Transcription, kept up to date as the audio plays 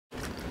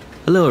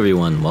Hello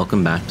everyone,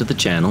 welcome back to the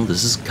channel.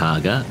 This is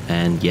Kaga,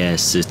 and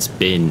yes, it's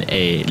been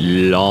a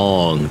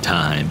long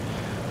time.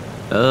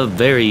 A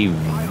very,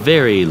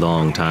 very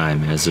long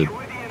time as a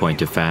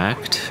point of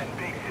fact.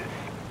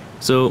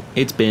 So,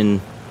 it's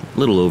been a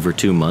little over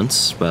 2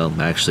 months. Well,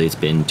 actually it's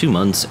been 2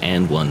 months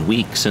and 1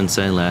 week since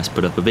I last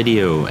put up a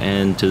video,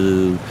 and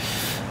to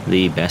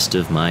the best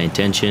of my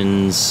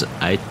intentions,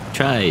 I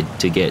tried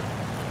to get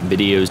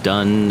videos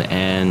done,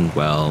 and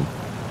well,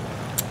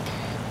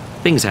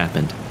 things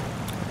happened.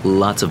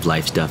 Lots of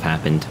life stuff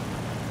happened.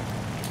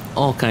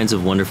 All kinds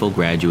of wonderful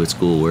graduate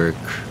school work.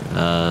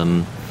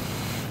 Might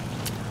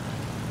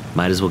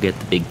as well get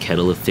the big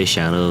kettle of fish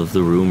out of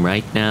the room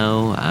right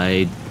now.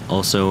 I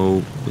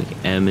also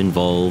am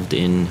involved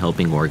in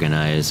helping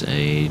organize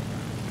a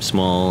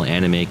small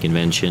anime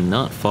convention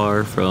not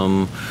far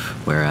from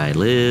where I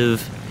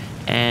live.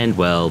 And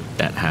well,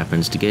 that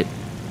happens to get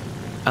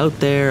out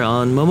there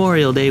on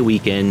Memorial Day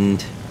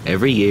weekend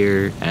every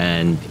year,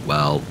 and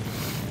well,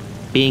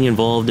 being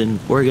involved in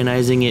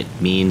organizing it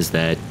means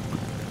that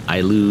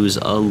I lose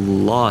a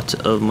lot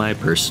of my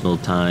personal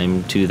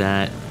time to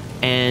that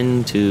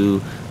and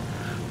to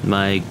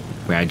my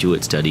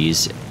graduate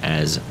studies,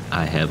 as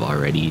I have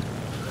already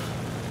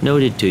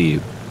noted to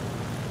you.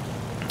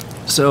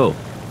 So,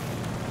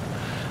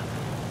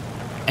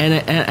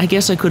 and I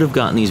guess I could have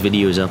gotten these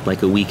videos up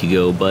like a week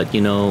ago, but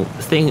you know,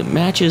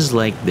 matches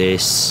like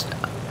this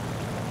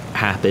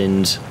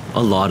happened.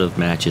 A lot of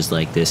matches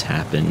like this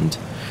happened.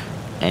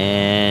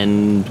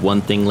 And one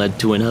thing led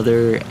to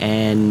another,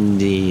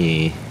 and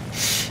I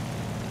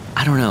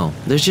don't know.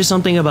 There's just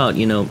something about,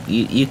 you know,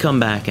 you come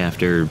back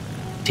after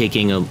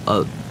taking a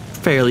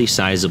fairly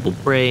sizable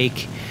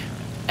break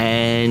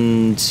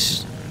and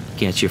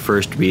get your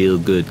first real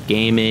good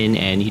game in,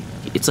 and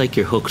it's like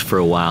you're hooked for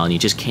a while and you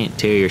just can't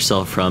tear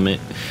yourself from it.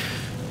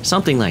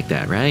 Something like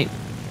that, right?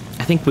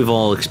 I think we've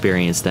all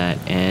experienced that,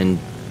 and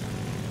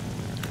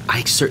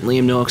I certainly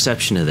am no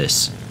exception to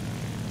this.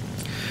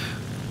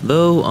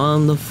 Though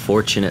on the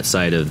fortunate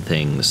side of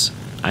things,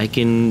 I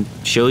can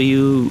show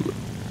you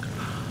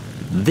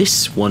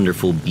this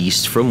wonderful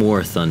beast from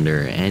War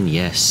Thunder, and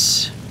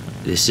yes,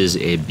 this is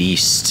a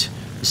beast.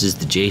 This is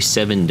the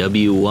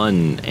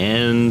J7W1,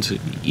 and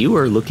you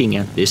are looking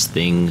at this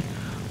thing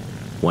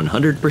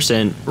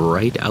 100%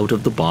 right out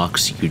of the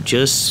box. You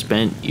just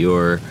spent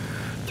your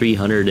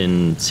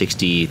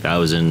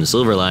 360,000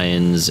 Silver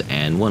Lions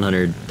and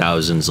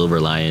 100,000 Silver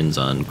Lions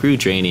on crew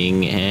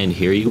training, and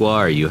here you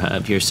are. You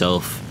have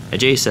yourself a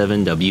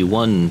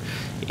J7W1.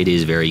 It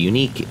is very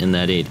unique in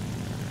that it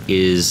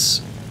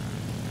is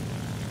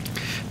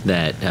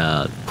that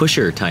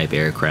pusher type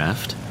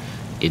aircraft.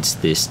 It's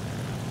this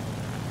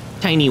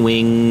tiny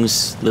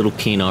wings, little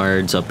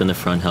canards up in the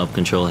front, help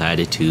control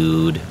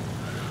attitude.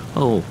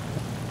 Oh,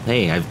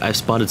 hey, I've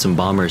spotted some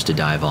bombers to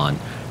dive on,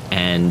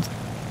 and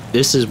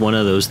this is one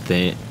of those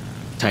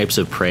types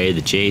of prey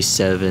the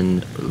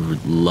J7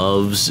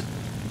 loves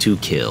to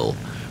kill.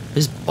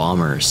 Is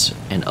bombers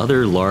and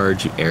other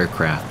large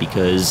aircraft,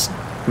 because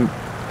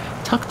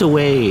tucked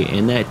away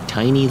in that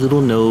tiny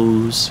little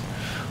nose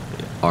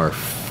are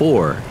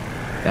four,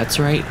 that's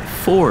right,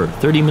 4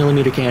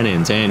 30mm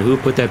cannons. And who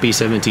put that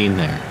B-17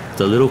 there? It's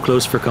a little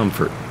close for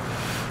comfort.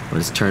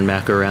 Let's turn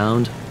back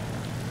around.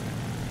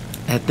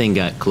 That thing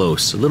got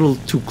close, a little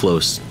too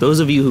close.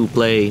 Those of you who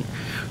play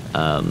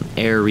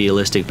air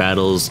realistic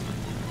battles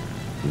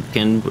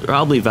can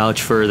probably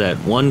vouch for that.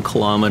 1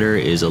 kilometer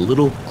is a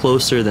little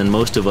closer than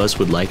most of us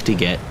would like to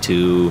get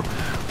to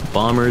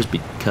bombers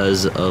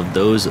because of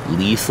those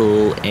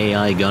lethal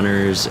AI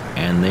gunners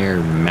and their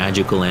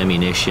magical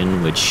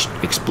ammunition, which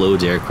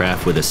explodes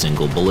aircraft with a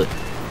single bullet.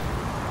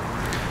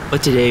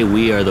 But today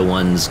we are the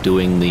ones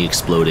doing the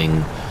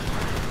exploding.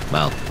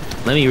 Well,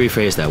 let me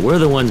rephrase that. We're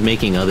the ones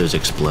making others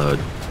explode.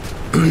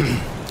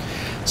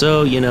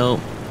 So, you know,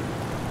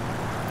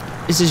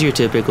 this is your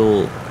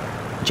typical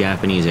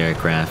Japanese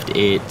aircraft.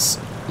 It's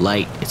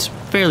light, it's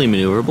fairly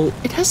maneuverable.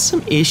 It has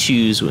some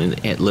issues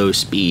at low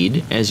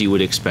speed, as you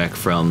would expect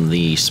from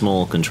the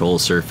small control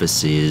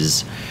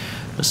surfaces,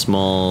 the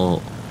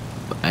small,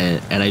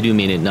 and I do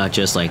mean it not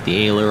just like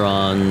the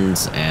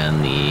ailerons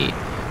and the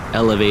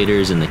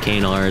elevators and the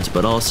canards,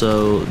 but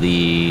also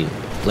the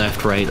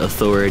left-right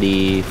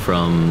authority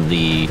from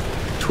the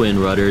twin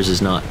rudders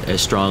is not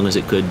as strong as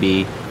it could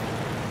be.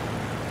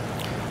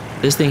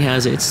 This thing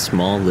has its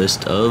small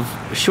list of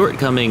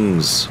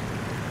shortcomings,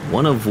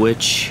 one of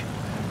which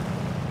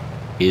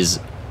is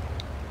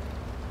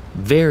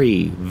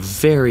very,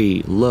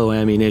 very low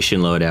ammunition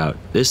loadout.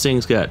 This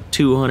thing's got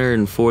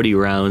 240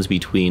 rounds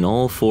between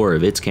all 4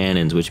 of its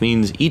cannons, which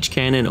means each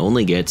cannon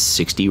only gets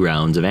 60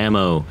 rounds of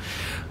ammo.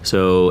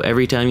 So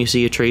every time you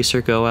see a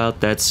tracer go out,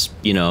 that's,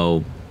 you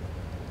know,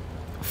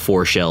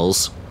 4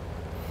 shells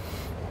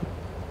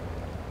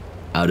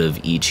out of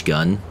each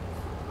gun.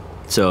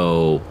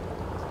 So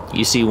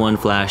you see 1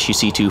 flash, you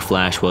see 2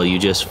 flash, well, you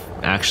just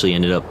actually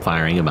ended up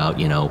firing about,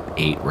 you know,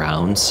 8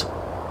 rounds.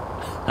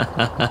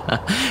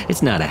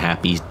 It's not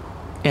happy.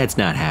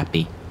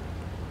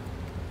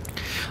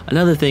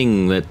 Another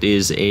thing that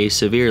is a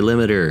severe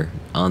limiter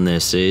on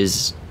this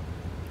is,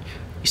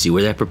 you see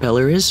where that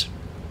propeller is?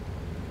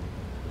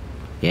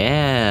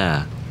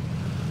 Yeah.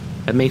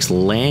 That makes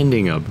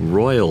landing a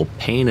royal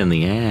pain in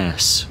the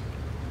ass.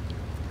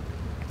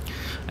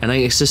 And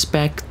I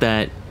suspect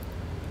that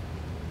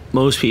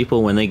most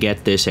people, when they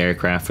get this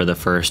aircraft for the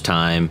first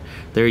time,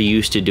 they're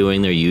used to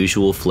doing their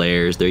usual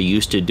flares. They're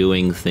used to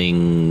doing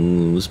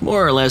things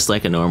more or less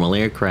like a normal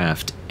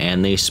aircraft.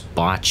 And they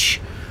botch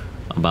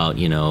about,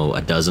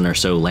 a dozen or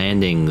so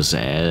landings.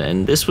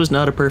 And this was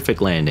not a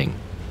perfect landing.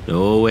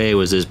 No way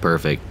was this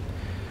perfect.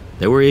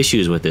 There were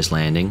issues with this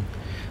landing.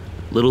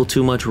 Little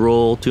too much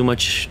roll, too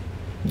much,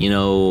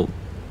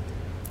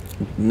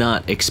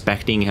 not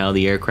expecting how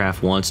the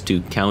aircraft wants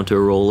to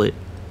counter roll it.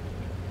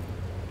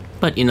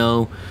 But,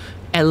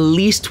 at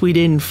least we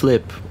didn't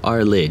flip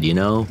our lid,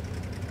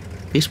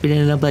 At least we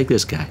didn't end up like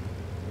this guy,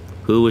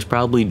 who was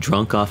probably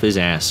drunk off his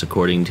ass,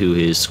 according to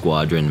his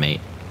squadron mate.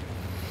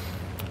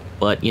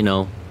 But,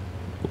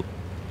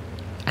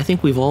 I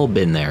think we've all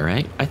been there,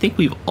 right? I think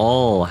we've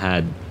all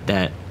had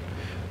that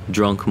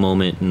drunk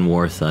moment in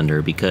War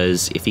Thunder,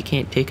 because if you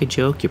can't take a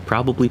joke, you're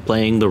probably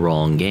playing the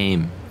wrong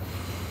game.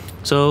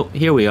 So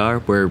here we are,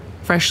 we're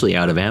freshly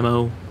out of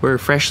ammo, we're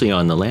freshly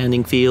on the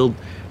landing field,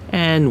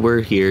 and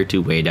we're here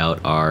to wait out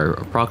our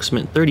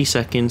approximate 30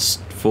 seconds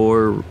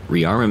for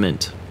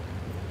rearmament.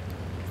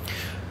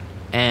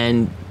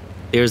 And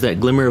there's that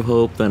glimmer of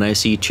hope that I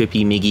see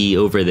Trippy Miggy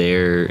over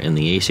there in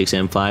the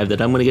A6M5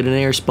 that I'm going to get an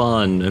air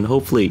spawn, and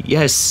hopefully,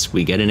 yes,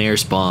 we get an air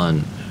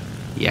spawn.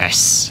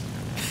 Yes.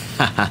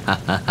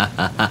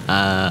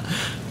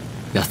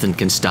 Nothing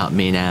can stop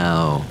me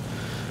now.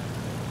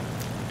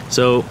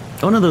 So,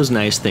 one of those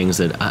nice things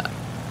that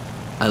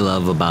I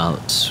love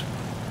about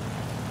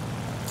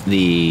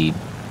the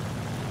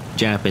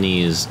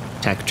Japanese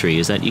tech tree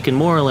is that you can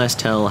more or less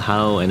tell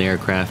how an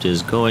aircraft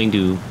is going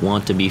to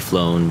want to be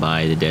flown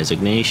by the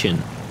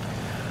designation.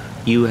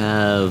 You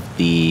have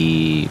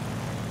the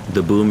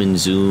boom and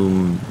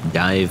zoom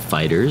dive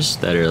fighters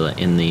that are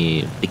in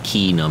the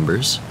key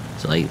numbers.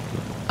 So like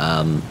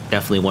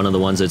definitely one of the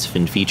ones that's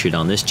been featured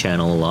on this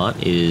channel a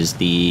lot is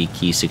the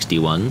Key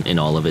 61 in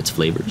all of its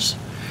flavors.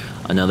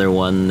 Another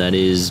one that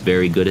is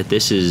very good at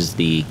this is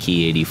the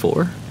Key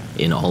 84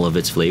 in all of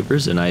its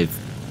flavors, and I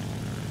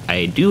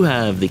do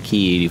have the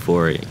Key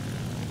 84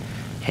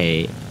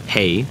 hey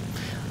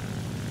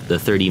the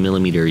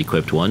 30mm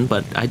equipped one,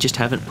 but I just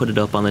haven't put it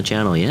up on the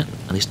channel yet.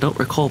 At least don't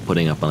recall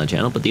putting up on the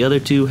channel, but the other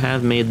two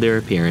have made their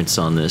appearance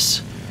on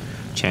this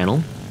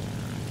channel.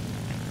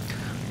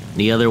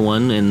 The other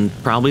one, and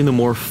probably the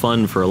more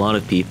fun for a lot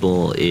of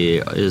people,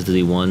 is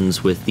the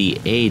ones with the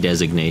A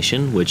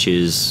designation, which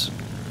is,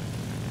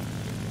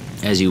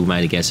 as you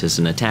might guess, is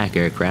an attack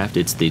aircraft.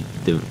 It's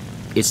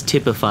it's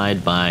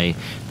typified by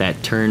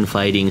that turn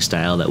fighting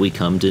style that we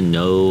come to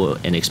know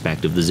and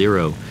expect of the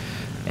Zero.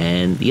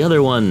 And the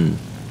other one,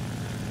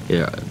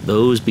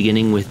 those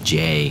beginning with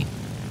J,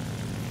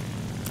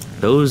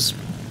 those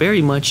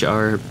very much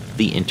are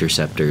the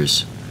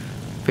interceptors.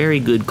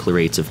 Very good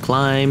rates of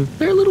climb.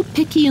 They're a little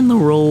picky in the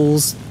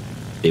rolls.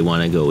 They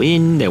want to go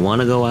in, they want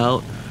to go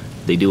out.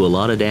 They do a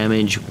lot of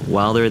damage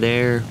while they're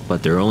there,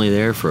 but they're only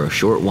there for a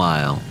short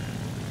while.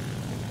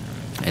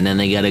 And then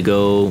they gotta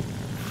go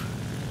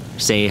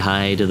say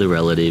hi to the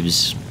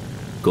relatives,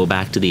 go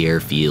back to the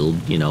airfield,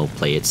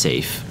 play it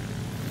safe.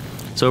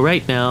 So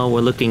right now,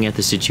 we're looking at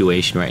the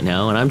situation right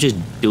now, and I'm just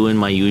doing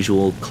my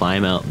usual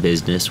climb out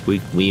business.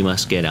 We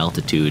must get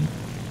altitude.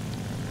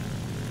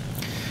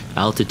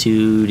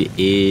 Altitude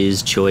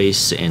is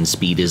choice and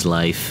speed is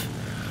life.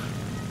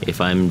 If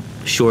I'm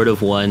short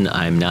of one,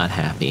 I'm not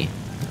happy.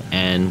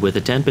 And with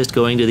the Tempest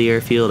going to the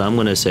airfield, I'm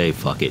gonna say,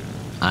 fuck it.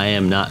 I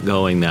am not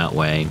going that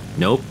way.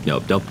 Nope.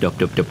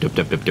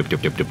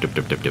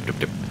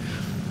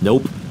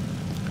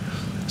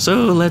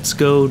 So let's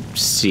go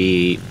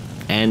see.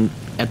 And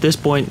at this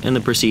point in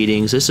the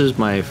proceedings, this is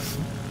my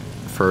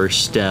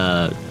first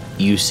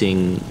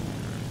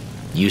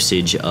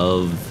usage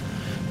of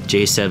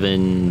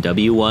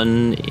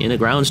J7W1 in a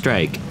ground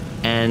strike.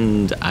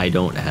 And I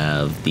don't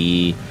have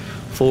the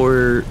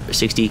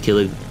 460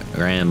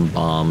 kilogram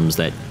bombs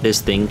that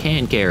this thing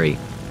can carry.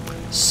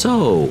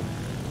 So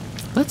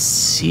let's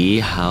see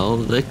how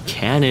the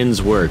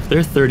cannons work.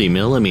 They're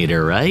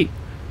 30mm, right?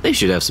 They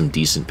should have some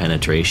decent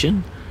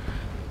penetration.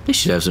 They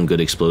should have some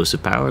good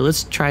explosive power.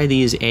 Let's try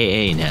these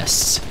AA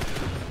nests.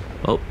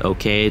 Oh,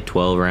 okay,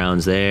 12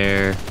 rounds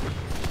there.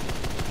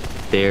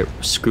 There,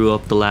 screw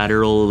up the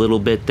lateral a little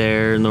bit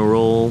there in the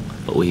roll,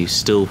 but we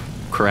still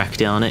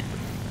correct on it.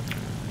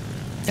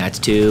 That's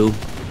 2,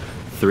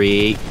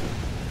 3,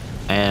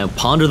 and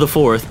ponder the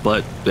 4th,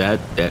 but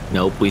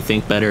nope, we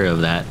think better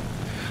of that.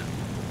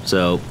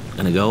 So,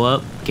 gonna go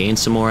up, gain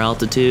some more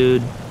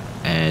altitude,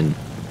 and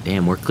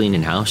damn, we're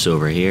cleaning house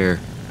over here.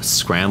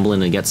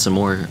 Scrambling to get some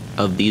more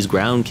of these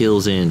ground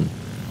kills in.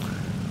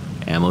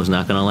 Ammo's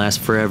not gonna last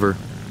forever.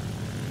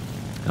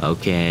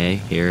 Okay,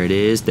 here it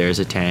is, there's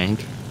a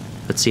tank.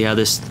 Let's see how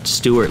this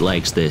Stuart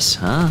likes this,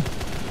 huh?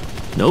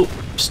 Nope,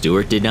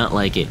 Stuart did not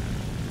like it.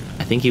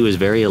 I think he was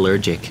very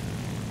allergic.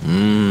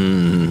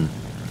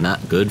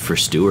 Not good for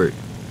Stuart.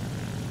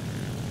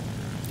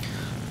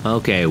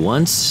 Okay,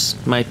 once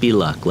might be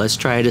luck. Let's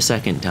try it a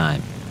second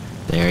time.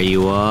 There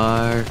you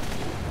are.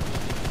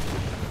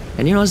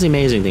 And you know what's the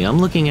amazing thing? I'm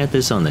looking at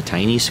this on the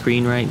tiny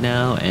screen right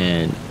now,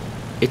 and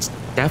it's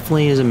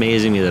definitely is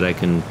amazing me that I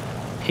can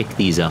pick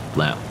these up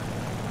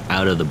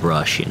out of the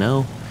brush, you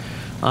know?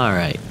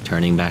 Alright,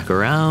 turning back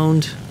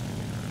around.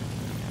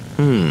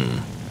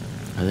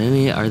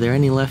 Are there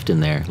any left in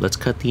there? Let's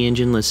cut the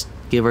engine. Let's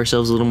give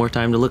ourselves a little more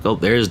time to look. Oh,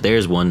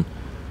 there's one.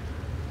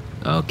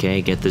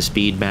 Okay, get the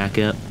speed back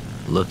up.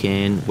 Look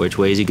in. Which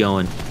way is he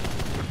going?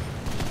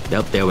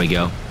 Yep, there we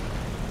go.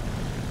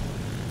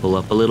 Pull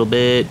up a little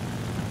bit.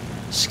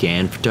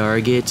 Scan for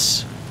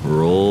targets.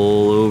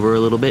 Roll over a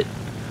little bit.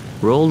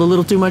 Rolled a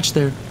little too much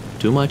there.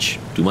 Too much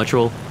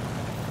roll.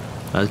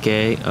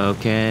 Okay.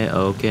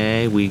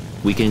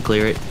 We can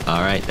clear it.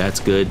 Alright, that's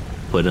good.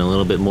 Put in a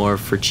little bit more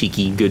for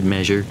cheeky good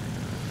measure.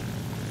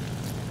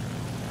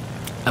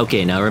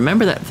 Okay, now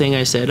remember that thing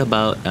I said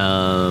about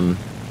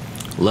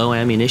low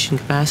ammunition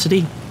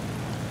capacity?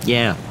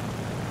 Yeah.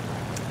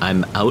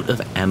 I'm out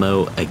of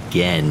ammo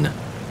again.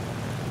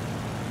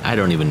 I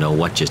don't even know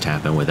what just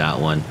happened with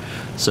that one.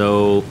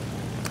 So,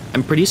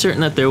 I'm pretty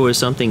certain that there was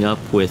something up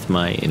with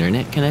my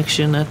internet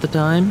connection at the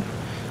time.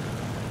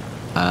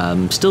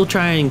 I'm still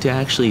trying to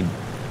actually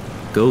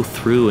go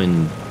through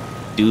and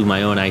do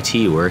my own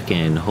IT work,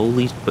 and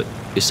but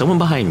is someone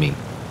behind me?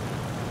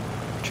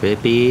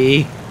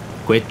 Trippy,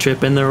 quit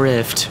tripping the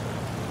rift.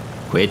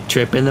 Quit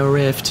tripping the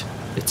rift.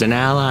 It's an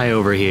ally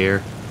over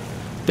here.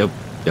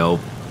 Nope.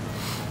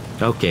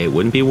 Okay, it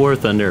wouldn't be War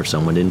Thunder if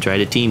someone didn't try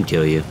to team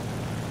kill you.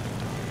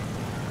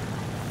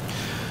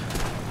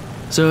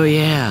 So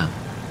yeah.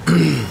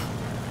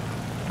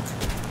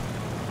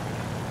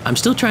 I'm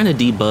still trying to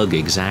debug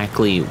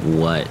exactly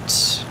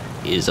what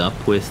is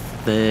up with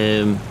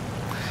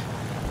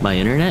my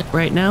internet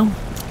right now,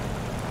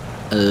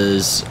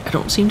 as I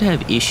don't seem to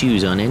have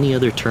issues on any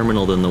other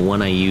terminal than the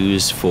one I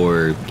use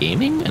for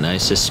gaming, and I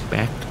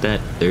suspect that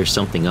there's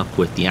something up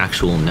with the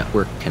actual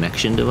network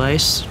connection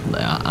device,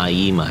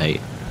 i.e. my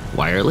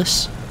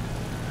wireless.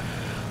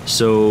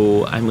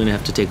 So I'm gonna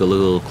have to take a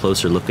little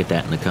closer look at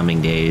that in the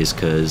coming days,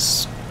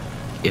 because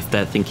if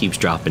that thing keeps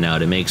dropping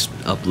out, it makes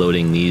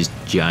uploading these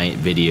giant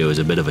videos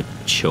a bit of a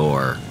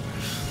chore.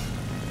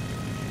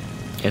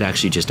 It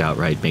actually just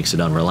outright makes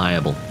it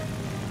unreliable.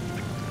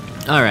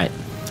 Alright,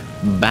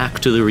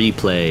 back to the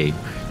replay.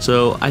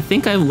 So I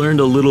think I've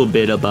learned a little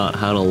bit about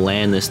how to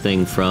land this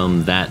thing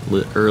from that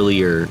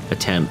earlier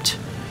attempt.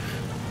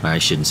 Or I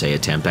shouldn't say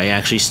attempt, I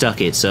actually stuck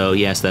it, so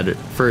yes, that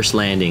first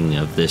landing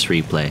of this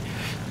replay.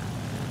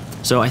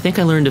 So I think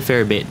I learned a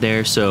fair bit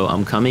there, so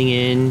I'm coming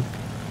in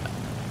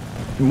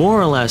more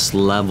or less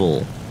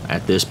level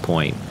at this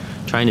point,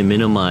 trying to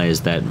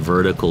minimize that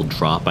vertical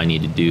drop I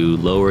need to do,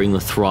 lowering the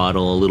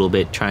throttle a little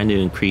bit, trying to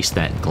increase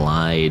that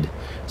glide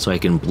so I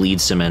can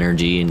bleed some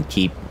energy and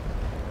keep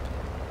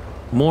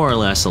more or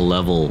less a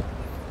level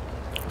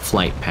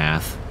flight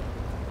path.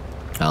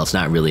 Well, it's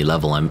not really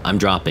level, I'm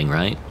dropping,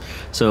 right?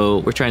 So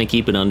we're trying to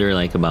keep it under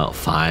like about the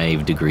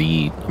 5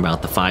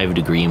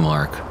 degree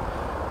mark,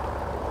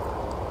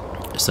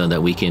 so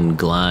that we can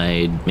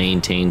glide,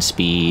 maintain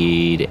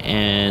speed,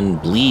 and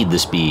bleed the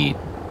speed.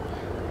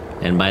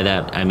 And by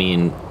that, I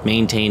mean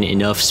maintain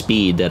enough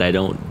speed that I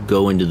don't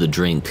go into the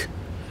drink,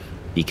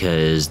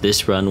 because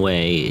this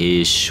runway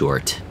is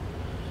short.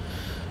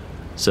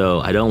 So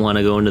I don't want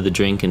to go into the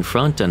drink in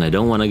front, and I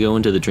don't want to go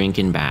into the drink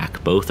in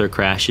back. Both are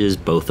crashes,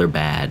 both are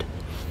bad.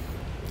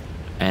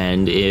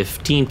 And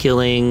if team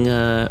killing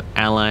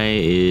ally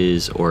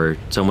is, or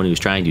someone who's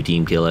trying to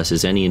team kill us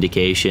is any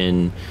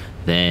indication,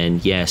 then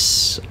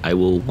yes, I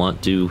will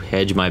want to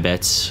hedge my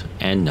bets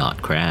and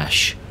not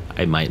crash.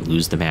 I might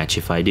lose the match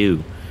if I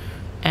do.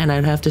 And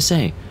I'd have to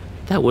say,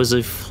 that was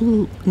a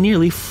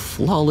nearly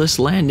flawless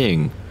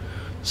landing.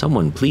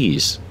 Someone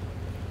please,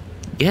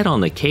 get on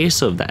the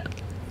case of that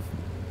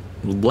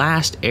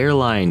last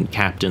airline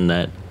captain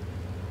that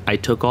I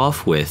took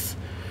off with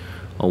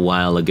a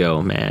while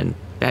ago, man.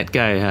 That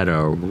guy had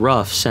a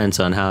rough sense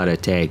on how to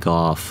take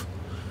off.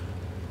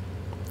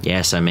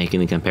 Yes, I'm making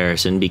the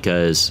comparison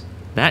because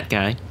that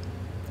guy,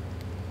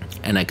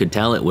 and I could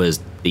tell it was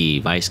the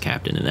vice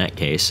captain in that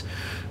case,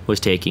 was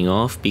taking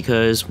off,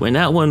 because when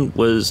that one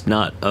was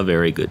not a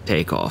very good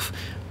takeoff.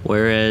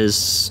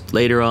 Whereas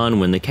later on,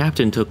 when the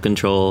captain took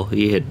control,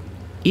 he had,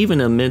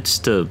 even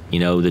amidst the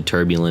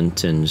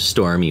turbulent and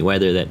stormy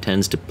weather that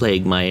tends to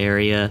plague my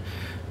area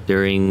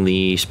during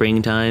the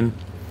springtime,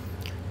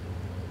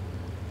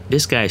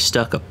 this guy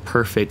stuck a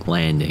perfect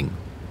landing.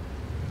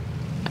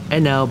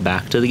 And now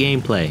back to the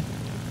gameplay.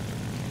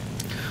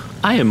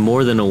 I am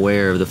more than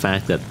aware of the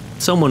fact that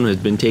someone has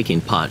been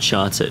taking pot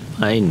shots at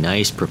my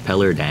nice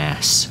propellered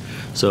ass.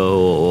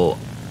 So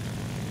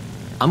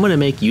I'm going to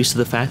make use of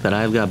the fact that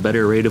I've got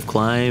better rate of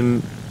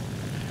climb,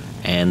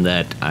 and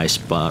that I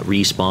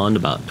respawned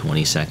about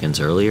 20 seconds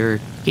earlier,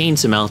 gained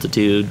some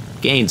altitude,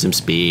 gained some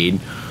speed,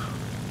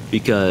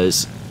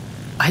 because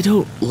I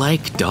don't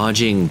like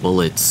dodging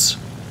bullets.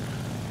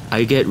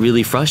 I get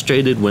really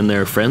frustrated when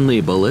they're friendly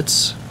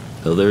bullets,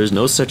 though there is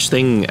no such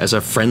thing as a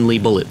friendly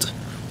bullet.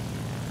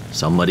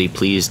 Somebody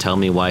please tell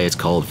me why it's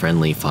called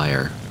friendly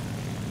fire.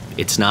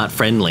 It's not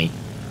friendly.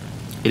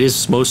 It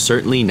is most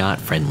certainly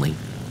not friendly.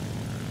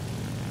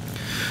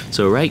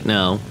 So right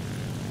now,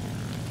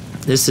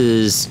 this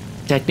is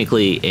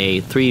technically a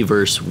 3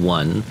 versus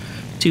 1,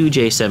 2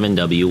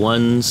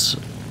 J7W1s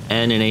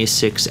and an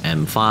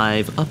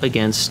A6M5 up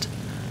against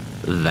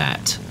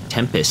that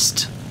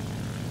Tempest.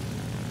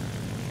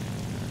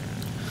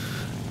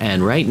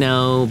 And right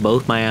now,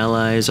 both my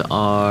allies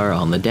are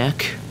on the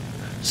deck,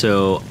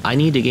 so I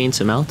need to gain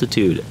some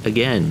altitude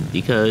again,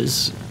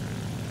 because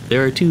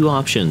there are two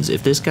options.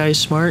 If this guy's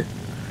smart,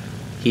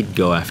 he'd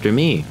go after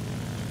me.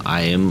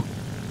 I am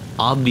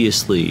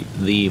obviously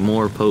the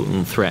more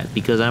potent threat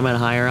because I'm at a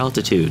higher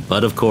altitude.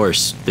 But of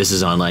course, this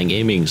is online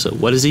gaming, so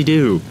what does he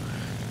do?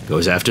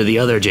 Goes after the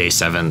other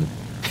J7,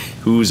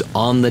 who's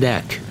on the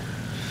deck.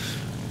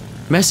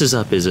 Messes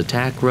up his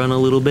attack run a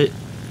little bit,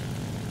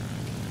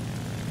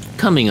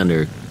 coming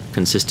under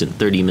consistent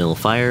 30 mil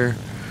fire,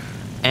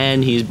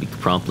 and he's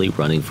promptly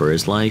running for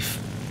his life.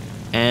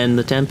 And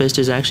the Tempest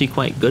is actually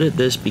quite good at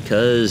this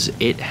because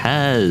it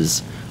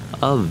has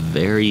a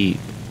very,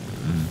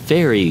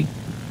 very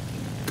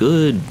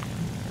good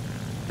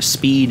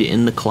speed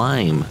in the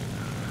climb.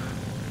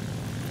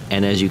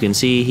 And as you can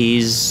see,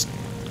 he's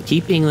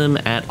keeping them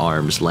at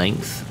arm's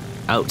length,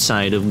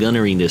 outside of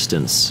gunnery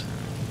distance.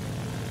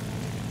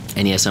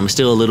 And yes, I'm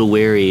still a little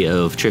wary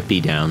of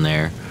Trippy down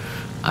there.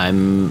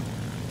 I'm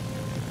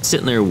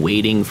sitting there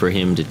waiting for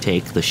him to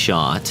take the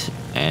shot,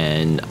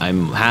 and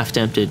I'm half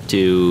tempted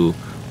to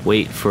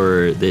wait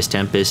for this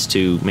Tempest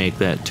to make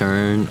that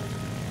turn,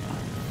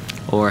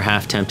 or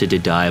half tempted to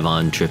dive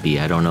on Trippy.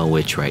 I don't know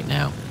which right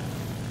now.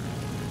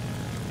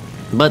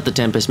 But the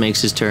Tempest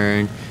makes his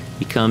turn,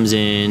 he comes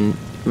in,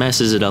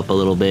 messes it up a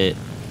little bit,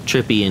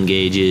 Trippy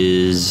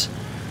engages,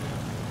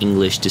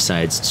 English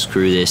decides to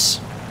screw this.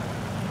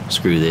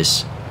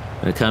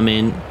 I'm gonna come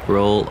in,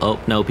 roll, oh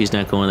nope, he's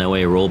not going that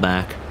way, roll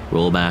back,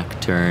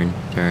 turn,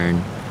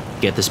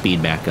 get the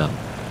speed back up,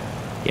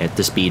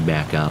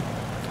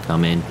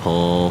 come in,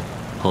 pull,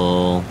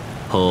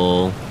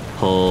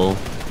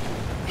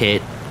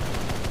 hit,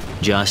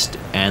 just,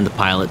 and the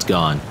pilot's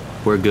gone.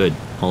 We're good,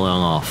 hold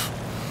on off.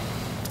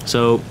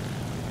 So,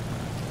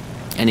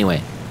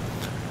 anyway,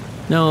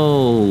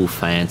 no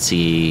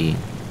fancy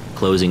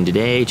closing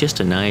today,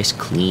 just a nice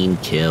clean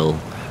kill.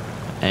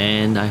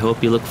 And I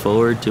hope you look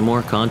forward to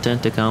more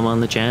content to come on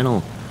the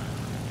channel.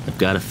 I've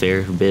got a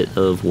fair bit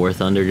of War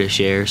Thunder to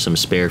share, some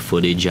spare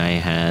footage I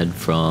had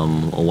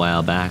from a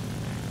while back.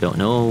 Don't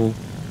know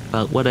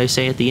about what I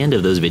say at the end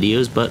of those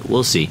videos, but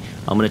we'll see.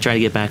 I'm going to try to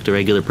get back to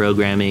regular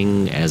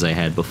programming as I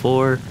had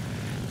before.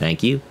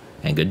 Thank you,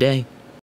 and good day.